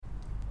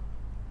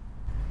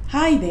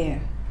Hi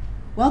there.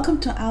 Welcome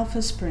to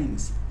Alpha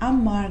Springs.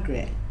 I'm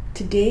Margaret.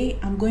 Today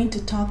I'm going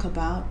to talk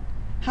about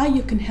how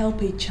you can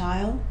help a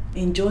child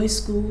enjoy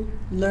school,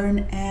 learn,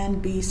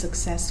 and be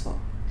successful.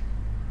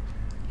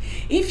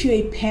 If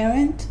you're a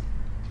parent,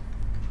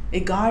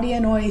 a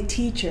guardian, or a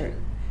teacher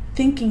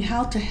thinking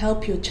how to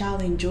help your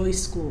child enjoy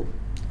school,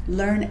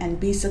 learn, and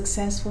be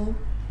successful,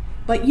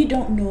 but you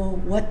don't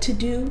know what to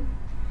do,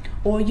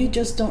 or you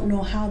just don't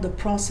know how the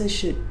process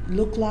should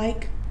look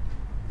like,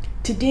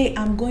 today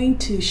I'm going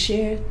to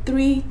share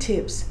 3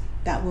 tips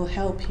that will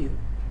help you.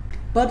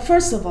 But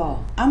first of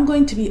all, I'm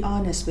going to be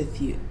honest with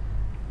you.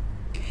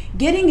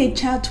 Getting a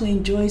child to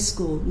enjoy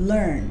school,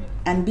 learn,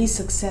 and be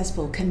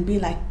successful can be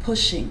like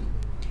pushing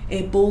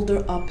a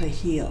boulder up a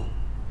hill.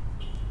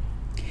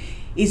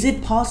 Is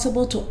it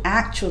possible to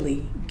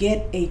actually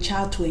get a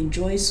child to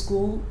enjoy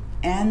school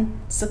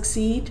and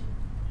succeed?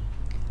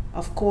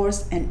 Of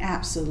course, and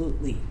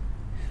absolutely.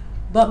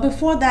 But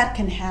before that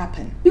can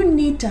happen, you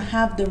need to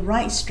have the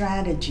right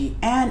strategy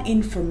and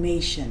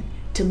information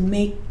to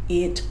make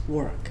it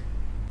work.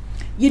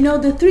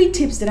 The 3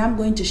 tips that I'm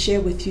going to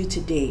share with you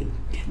today,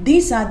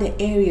 these are the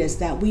areas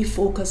that we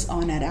focus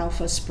on at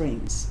Alpha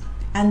Springs.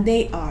 And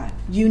they are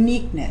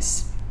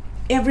uniqueness.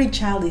 Every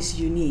child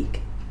is unique.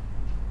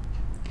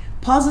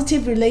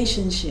 Positive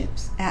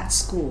relationships at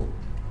school,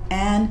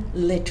 and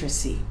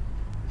literacy.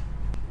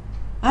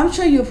 I'm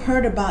sure you've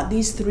heard about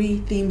these 3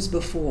 themes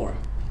before,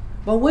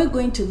 but we're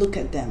going to look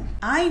at them.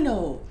 I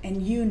know,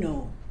 and you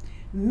know,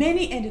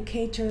 many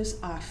educators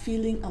are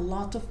feeling a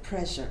lot of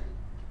pressure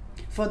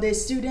for their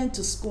students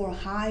to score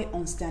high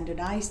on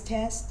standardized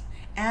tests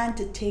and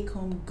to take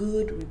home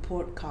good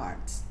report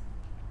cards.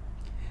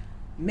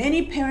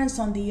 Many parents,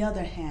 on the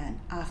other hand,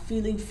 are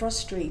feeling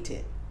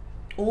frustrated,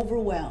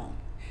 overwhelmed,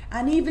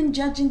 and even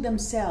judging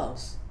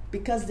themselves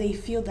because they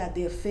feel that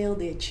they have failed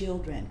their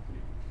children,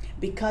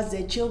 because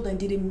their children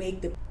didn't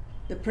make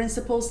the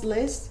principal's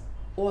list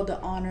or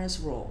the honors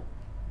roll.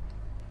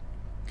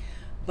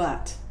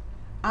 But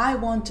I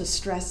want to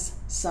stress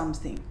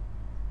something.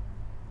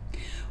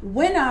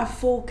 When our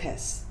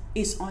focus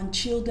is on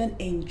children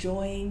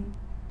enjoying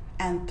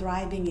and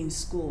thriving in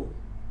school,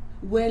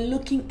 we're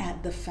looking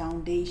at the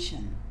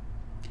foundation,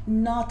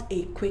 not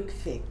a quick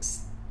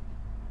fix.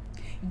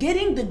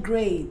 Getting the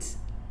grades,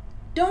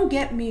 don't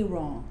get me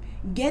wrong,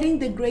 getting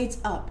the grades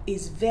up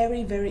is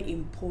very, very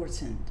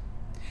important.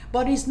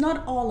 But it's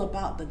not all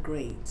about the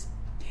grades.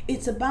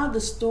 It's about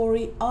the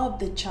story of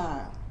the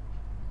child,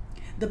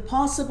 the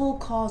possible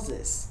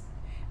causes,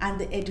 and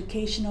the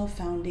educational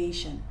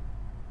foundation.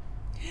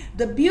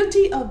 The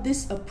beauty of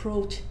this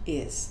approach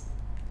is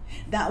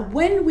that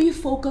when we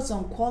focus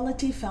on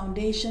quality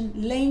foundation,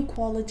 laying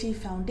quality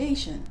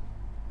foundation,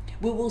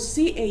 we will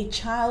see a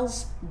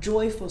child's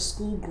joy for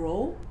school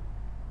grow,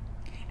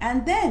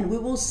 and then we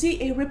will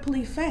see a ripple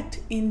effect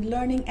in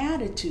learning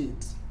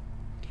attitudes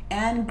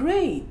and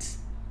grades.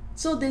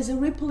 So there's a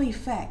ripple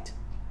effect.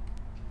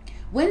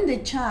 When the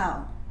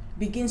child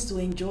begins to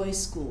enjoy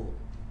school,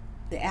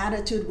 the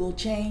attitude will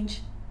change,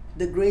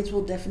 the grades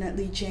will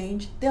definitely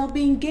change, there'll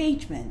be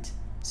engagement.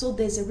 So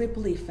there's a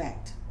ripple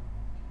effect.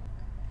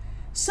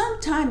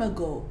 Some time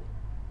ago,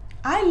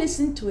 I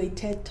listened to a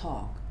TED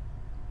Talk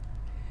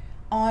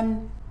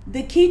on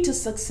the key to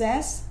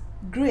success,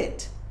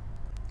 grit.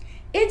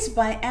 It's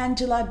by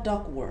Angela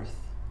Duckworth,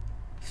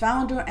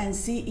 founder and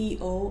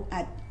CEO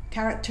at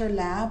Character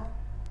Lab.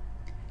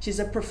 She's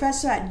a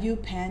professor at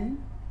UPenn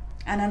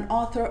and an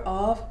author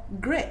of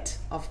Grit,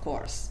 of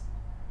course.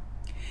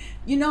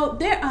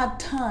 There are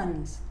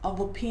tons of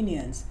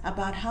opinions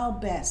about how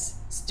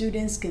best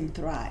students can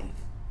thrive.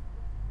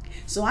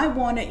 So I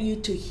wanted you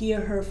to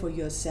hear her for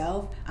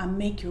yourself and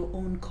make your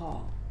own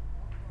call.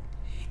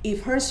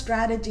 If her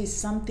strategy is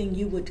something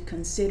you would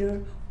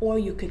consider, or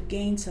you could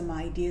gain some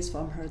ideas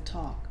from her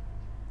talk.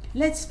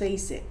 Let's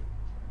face it,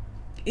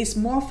 it's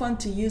more fun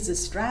to use a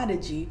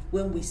strategy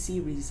when we see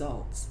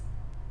results.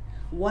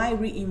 Why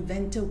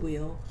reinvent a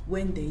wheel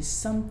when there's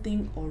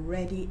something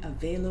already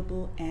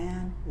available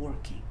and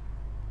working?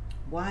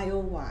 Why oh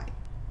why?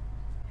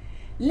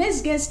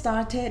 Let's get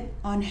started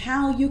on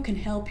how you can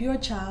help your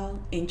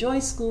child enjoy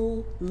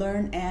school,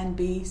 learn, and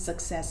be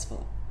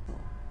successful.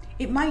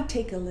 It might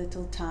take a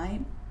little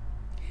time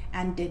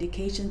and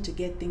dedication to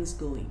get things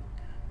going,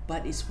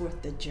 but it's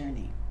worth the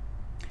journey.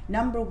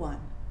 Number 1,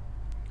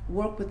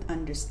 work with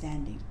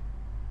understanding.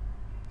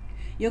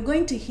 You're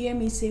going to hear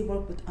me say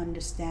work with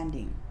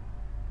understanding,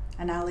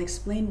 and I'll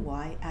explain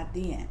why at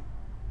the end.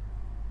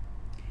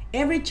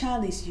 Every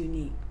child is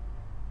unique.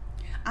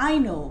 I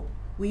know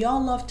we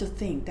all love to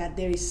think that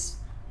there is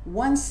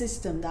one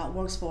system that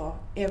works for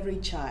every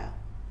child,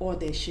 or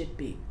there should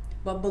be.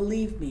 But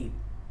believe me,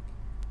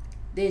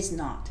 there's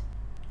not.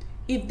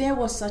 If there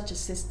was such a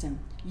system,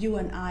 you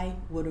and I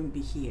wouldn't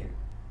be here.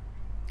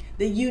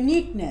 The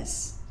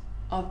uniqueness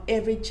of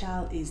every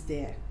child is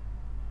there.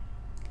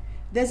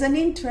 There's an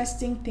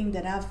interesting thing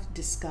that I've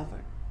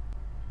discovered.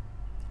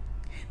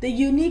 The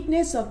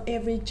uniqueness of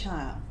every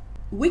child.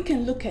 We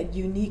can look at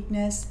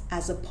uniqueness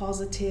as a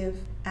positive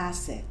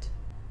asset.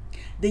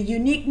 The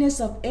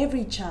uniqueness of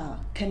every child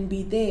can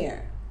be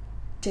there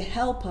to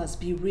help us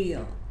be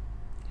real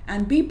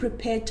and be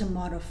prepared to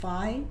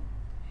modify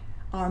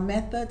our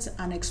methods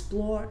and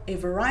explore a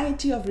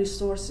variety of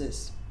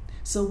resources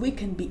so we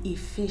can be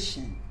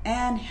efficient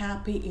and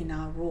happy in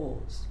our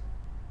roles.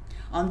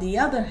 On the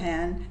other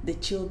hand, the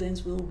children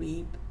will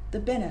reap the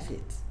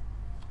benefits.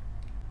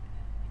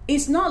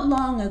 It's not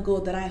long ago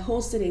that I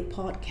hosted a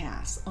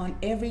podcast on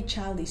Every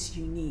Child is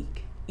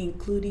Unique,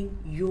 including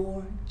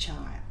your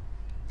child.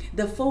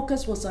 The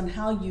focus was on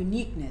how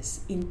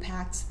uniqueness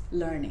impacts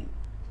learning.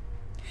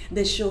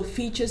 The show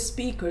features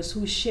speakers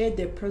who shared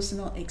their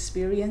personal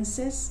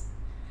experiences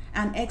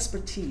and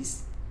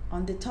expertise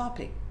on the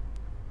topic.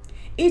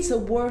 It's a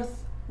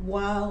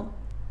worthwhile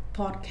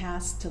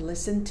podcast to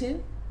listen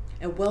to,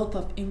 a wealth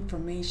of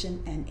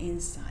information and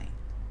insight,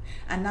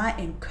 and I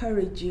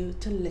encourage you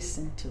to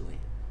listen to it.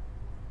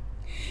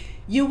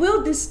 You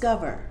will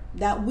discover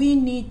that we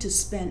need to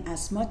spend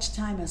as much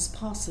time as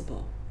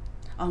possible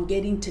on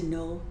getting to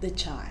know the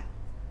child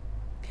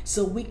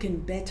so we can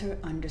better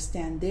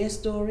understand their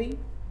story,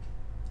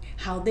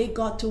 how they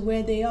got to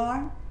where they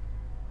are,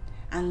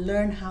 and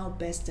learn how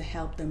best to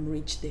help them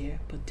reach their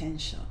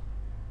potential.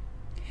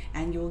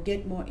 And you'll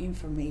get more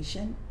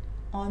information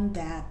on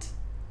that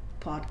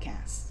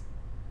podcast.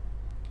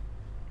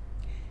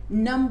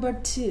 Number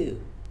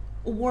 2,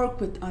 work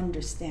with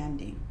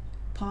understanding,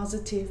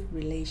 positive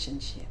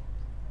relationship.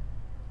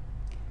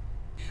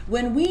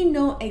 When we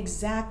know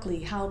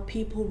exactly how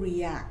people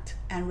react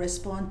and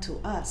respond to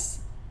us,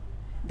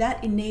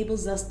 that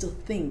enables us to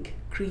think,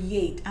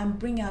 create, and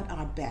bring out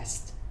our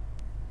best.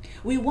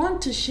 We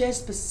want to share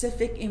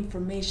specific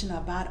information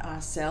about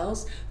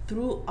ourselves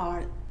through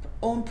our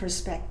own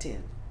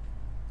perspective.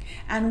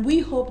 And we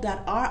hope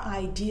that our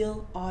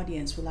ideal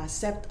audience will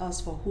accept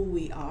us for who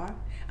we are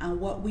and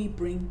what we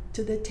bring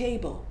to the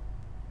table.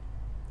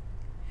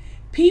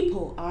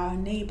 People are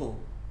unable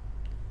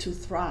to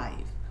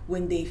thrive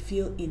when they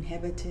feel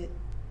inhibited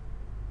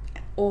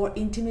or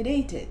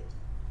intimidated.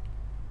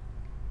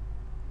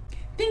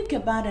 Think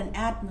about an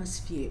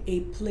atmosphere,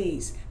 a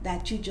place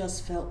that you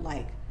just felt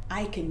like,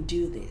 I can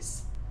do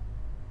this.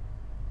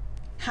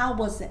 How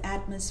was the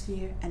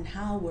atmosphere and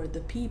how were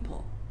the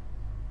people?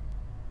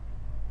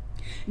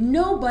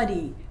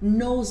 Nobody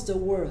knows the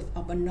worth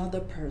of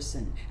another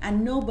person,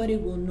 and nobody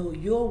will know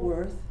your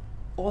worth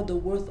or the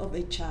worth of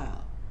a child.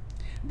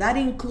 That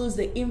includes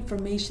the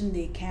information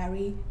they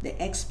carry, the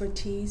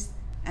expertise,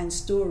 and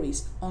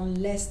stories,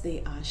 unless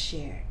they are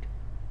shared.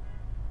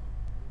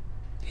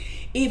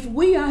 If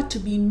we are to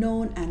be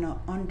known and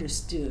are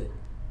understood,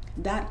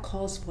 that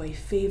calls for a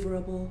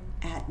favorable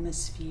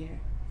atmosphere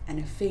and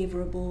a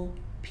favorable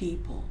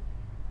people.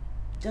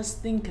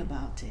 Just think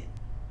about it.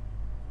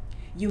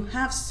 You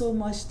have so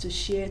much to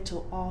share,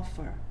 to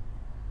offer,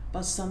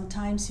 but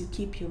sometimes you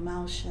keep your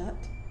mouth shut.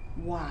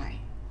 Why?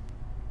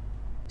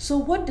 So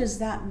what does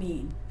that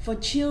mean? For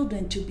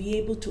children to be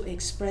able to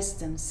express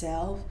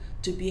themselves,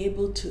 to be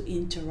able to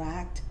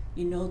interact,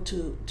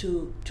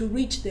 to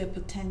reach their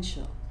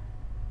potential.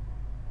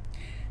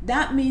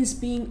 That means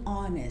being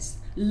honest,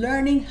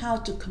 learning how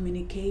to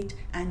communicate,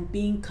 and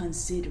being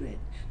considerate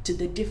to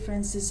the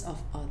differences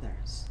of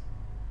others,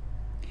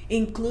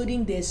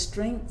 including their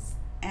strengths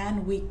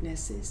and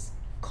weaknesses,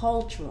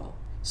 cultural,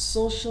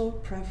 social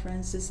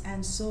preferences,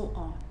 and so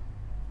on.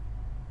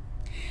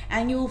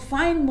 And you'll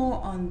find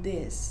more on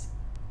this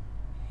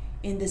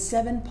in the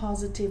 7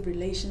 Positive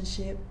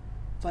Relationship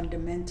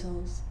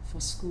Fundamentals for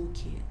School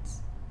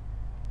Kids.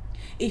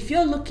 If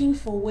you're looking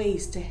for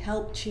ways to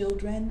help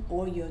children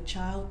or your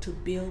child to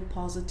build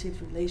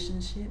positive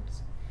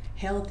relationships,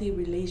 healthy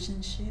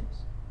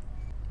relationships,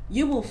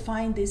 you will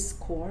find this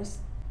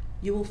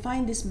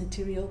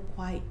material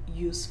quite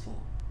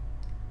useful.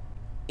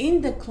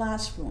 In the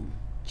classroom,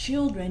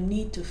 children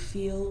need to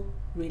feel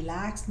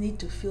relaxed, need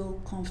to feel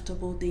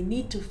comfortable, they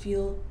need to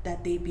feel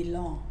that they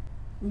belong.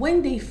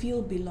 When they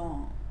feel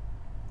belong,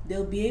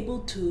 they'll be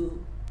able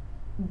to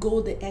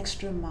go the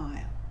extra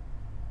mile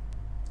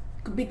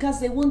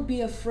because they won't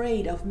be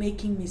afraid of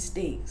making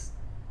mistakes.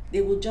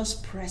 They will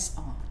just press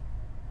on.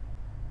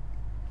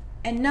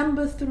 And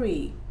number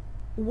 3,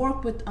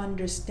 work with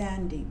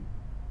understanding,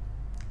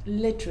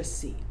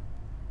 literacy.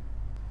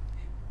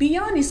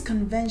 Beyond its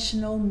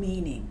conventional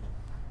meaning,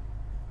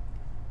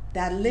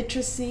 that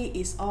literacy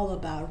is all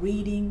about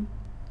reading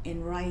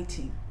and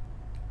writing,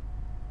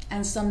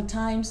 and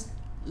sometimes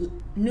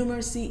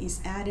numeracy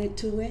is added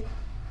to it.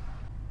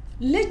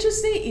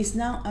 Literacy is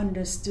now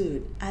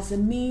understood as a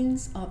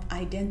means of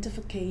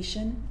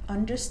identification,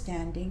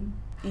 understanding,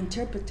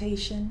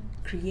 interpretation,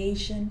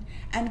 creation,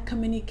 and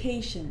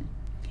communication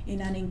in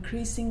an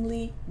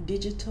increasingly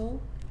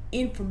digital,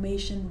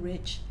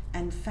 information-rich,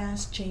 and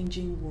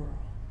fast-changing world.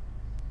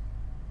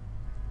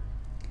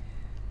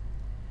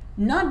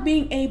 Not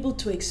being able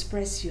to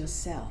express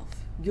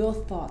yourself, your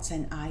thoughts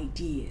and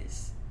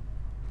ideas,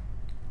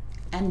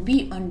 and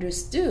be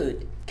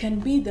understood can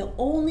be the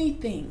only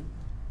thing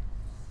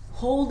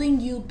holding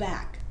you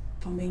back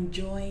from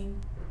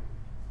enjoying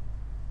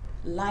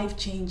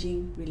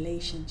life-changing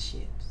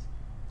relationships.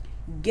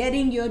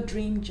 getting your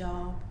dream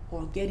job,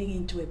 or getting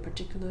into a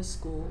particular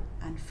school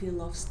and field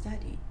of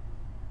study.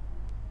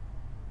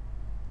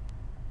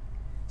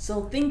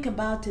 So think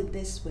about it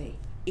this way.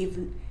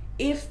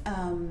 If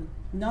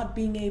not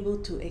being able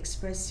to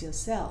express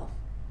yourself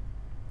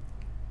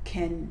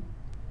can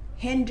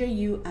hinder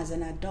you as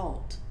an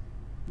adult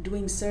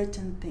doing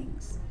certain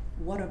things,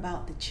 what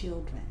about the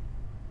children?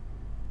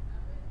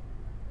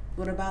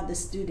 What about the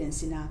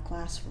students in our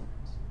classrooms?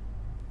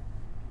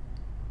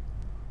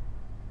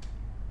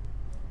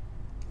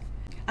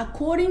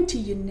 According to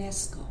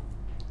UNESCO,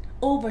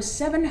 over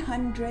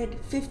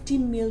 750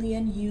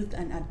 million youth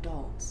and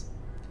adults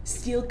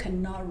still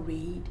cannot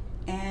read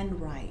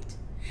and write,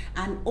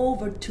 and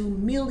over 2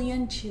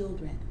 million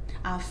children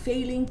are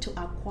failing to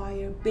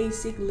acquire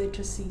basic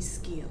literacy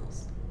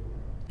skills.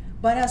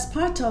 But as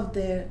part of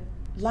the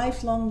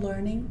lifelong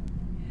learning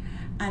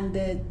and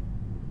the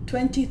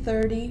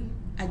 2030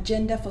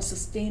 Agenda for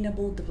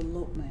Sustainable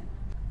Development,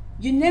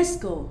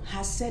 UNESCO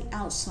has set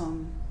out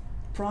some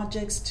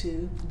projects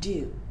to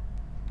do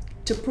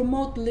to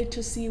promote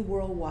literacy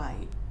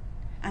worldwide,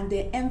 and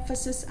their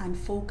emphasis and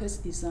focus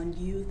is on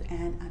youth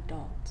and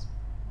adults.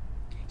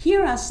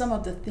 Here are some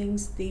of the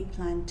things they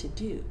plan to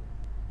do.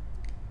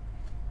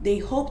 They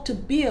hope to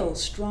build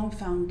strong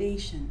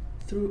foundation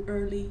through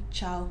early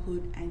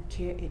childhood and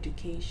care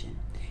education.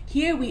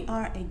 Here we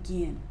are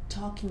again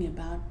talking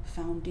about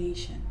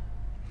foundation.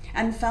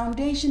 And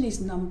foundation is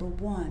number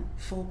one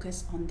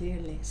focus on their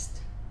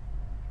list.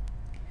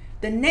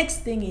 The next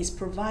thing is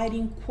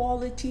providing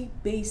quality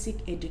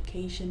basic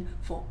education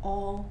for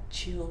all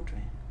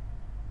children.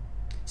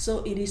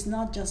 So it is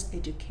not just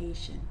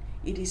education,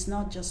 it is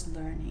not just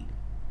learning,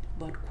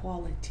 but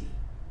quality.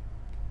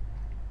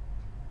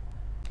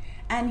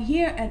 And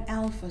here at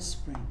Alpha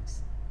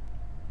Springs,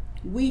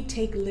 we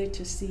take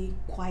literacy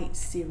quite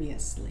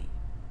seriously.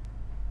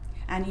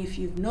 And if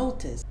you've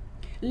noticed,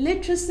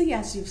 literacy,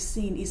 as you've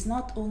seen, is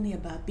not only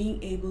about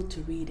being able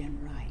to read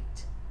and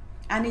write.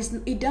 And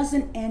it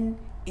doesn't end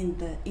in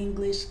the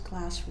English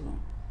classroom.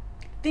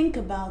 Think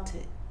about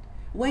it.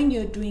 When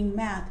you're doing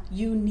math,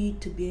 you need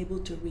to be able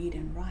to read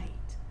and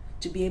write,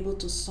 to be able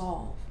to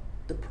solve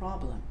the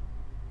problem.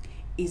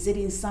 Is it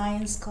in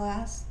science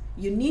class?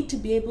 You need to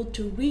be able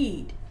to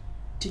read,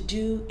 to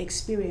do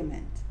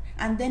experiments,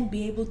 and then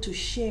be able to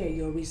share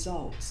your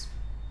results.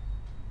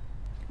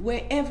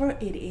 Wherever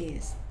it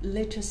is,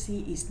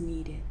 literacy is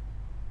needed.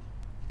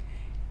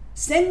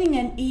 Sending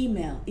an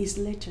email is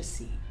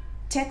literacy.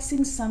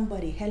 Texting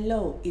somebody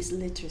hello is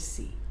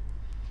literacy.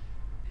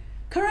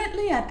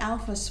 Currently at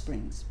Alpha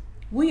Springs,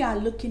 we are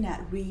looking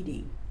at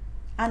reading,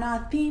 and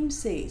our theme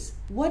says,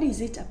 what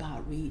is it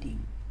about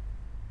reading?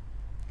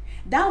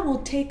 That will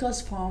take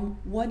us from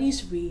what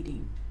is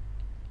reading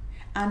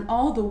and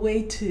all the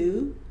way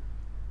to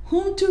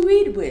whom to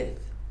read with.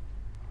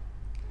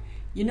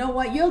 You know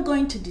what? You're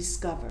going to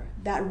discover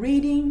that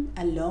reading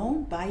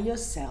alone by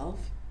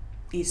yourself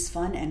is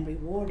fun and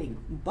rewarding,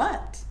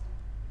 but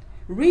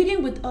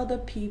reading with other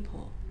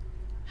people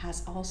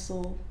has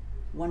also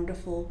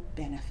wonderful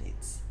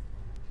benefits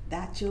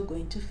that you're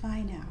going to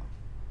find out.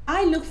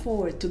 I look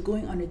forward to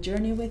going on a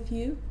journey with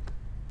you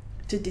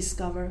to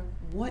discover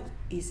what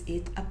is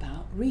it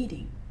about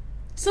reading.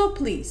 So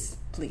please,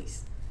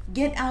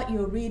 get out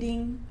your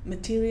reading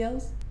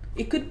materials.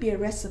 It could be a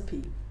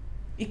recipe.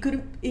 It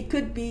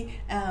could be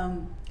a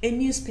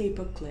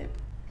newspaper clip.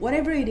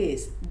 Whatever it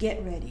is,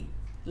 get ready.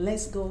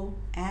 Let's go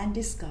and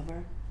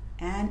discover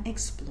and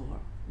explore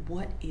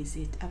what is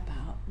it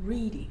about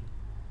reading.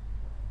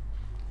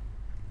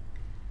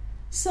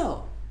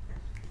 So,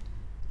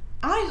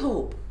 I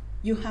hope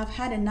you have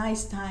had a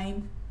nice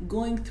time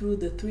going through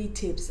the 3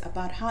 tips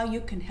about how you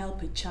can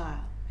help a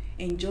child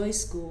enjoy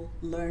school,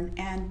 learn,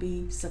 and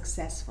be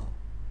successful.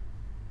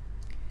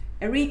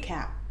 A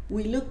recap.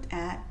 We looked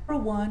at,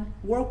 number 1,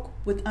 work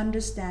with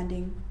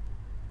understanding.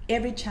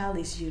 Every child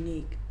is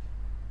unique.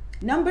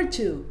 Number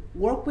 2,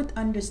 work with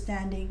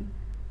understanding,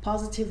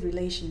 positive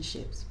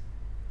relationships.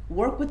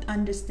 Work with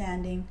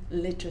understanding,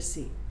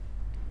 literacy.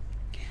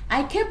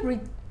 I kept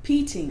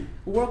repeating,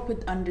 work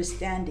with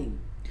understanding.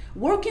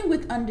 Working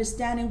with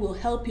understanding will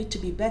help you to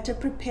be better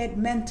prepared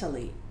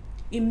mentally,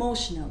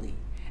 emotionally,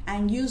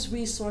 and use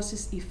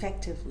resources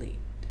effectively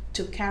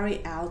to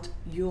carry out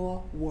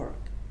your work.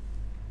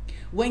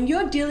 When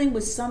you're dealing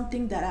with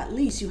something that at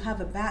least you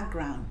have a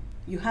background,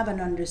 you have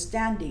an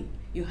understanding,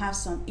 you have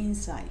some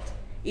insight,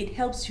 it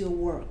helps your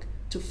work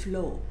to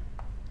flow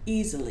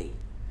easily.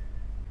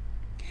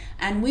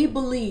 And we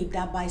believe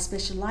that by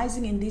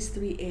specializing in these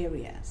 3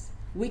 areas,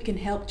 we can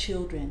help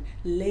children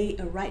lay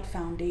a right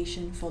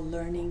foundation for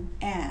learning,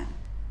 and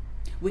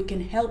we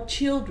can help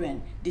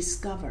children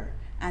discover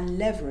and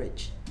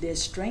leverage their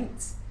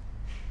strengths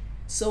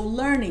so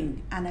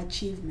learning and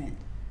achievement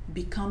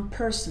become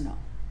personal,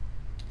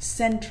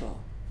 central,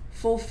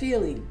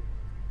 fulfilling,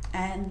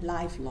 and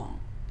lifelong.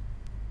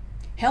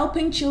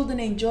 Helping children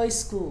enjoy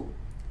school,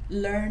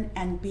 learn,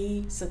 and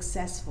be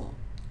successful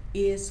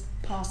is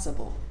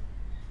possible.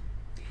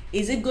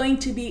 Is it going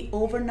to be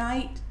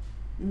overnight?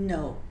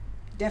 No,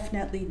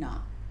 definitely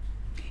not.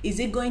 Is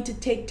it going to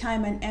take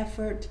time and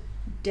effort?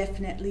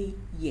 Definitely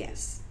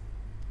yes.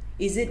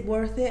 Is it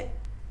worth it?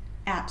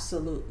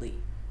 Absolutely.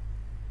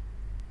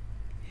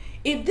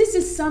 If this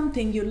is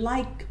something you'd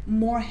like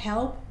more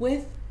help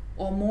with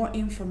or more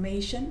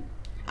information,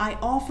 I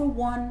offer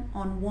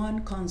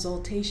one-on-one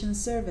consultation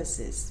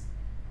services.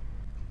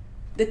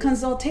 The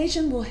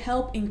consultation will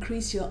help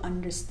increase your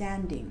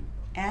understanding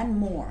and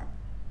more.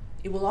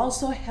 It will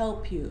also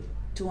help you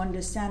to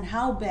understand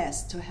how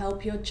best to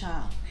help your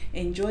child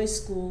enjoy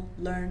school,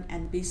 learn,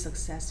 and be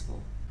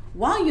successful.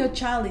 While your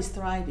child is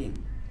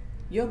thriving,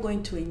 you're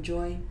going to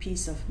enjoy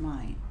peace of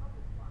mind.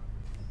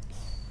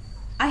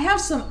 I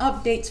have some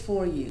updates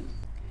for you.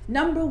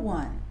 Number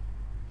 1,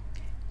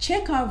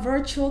 check our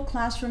virtual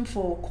classroom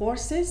for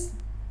courses.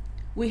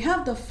 We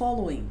have the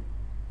following: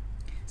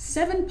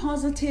 7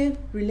 positive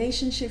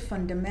relationship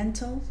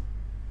fundamentals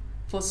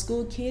for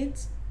school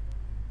kids.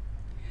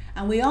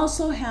 And we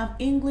also have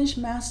English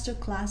master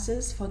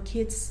classes for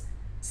kids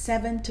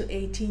 7 to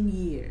 18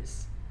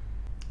 years.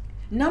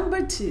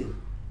 Number 2,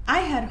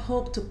 I had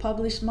hoped to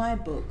publish my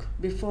book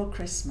before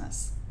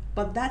Christmas,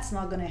 but that's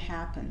not going to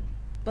happen.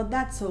 But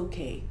that's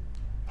okay.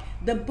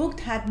 The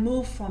book had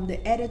moved from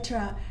the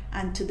editor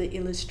and to the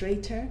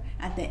illustrator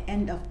at the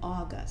end of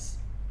August.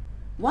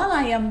 While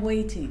I am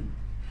waiting,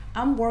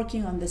 I'm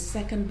working on the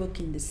second book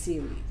in the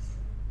series.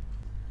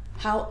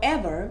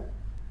 However,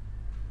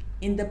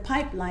 in the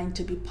pipeline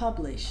to be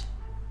published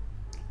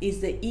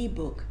is the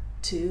ebook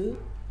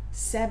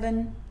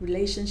 7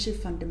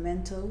 Relationship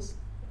Fundamentals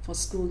for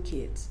School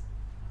Kids.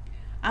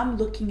 I'm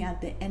looking at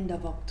the end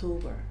of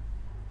October.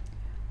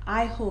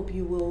 I hope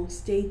you will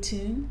stay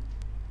tuned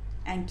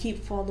and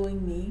keep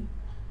following me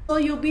so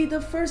you'll be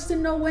the first to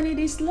know when it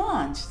is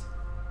launched.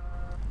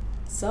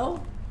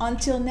 So,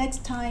 until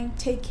next time,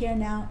 take care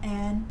now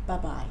and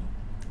bye-bye.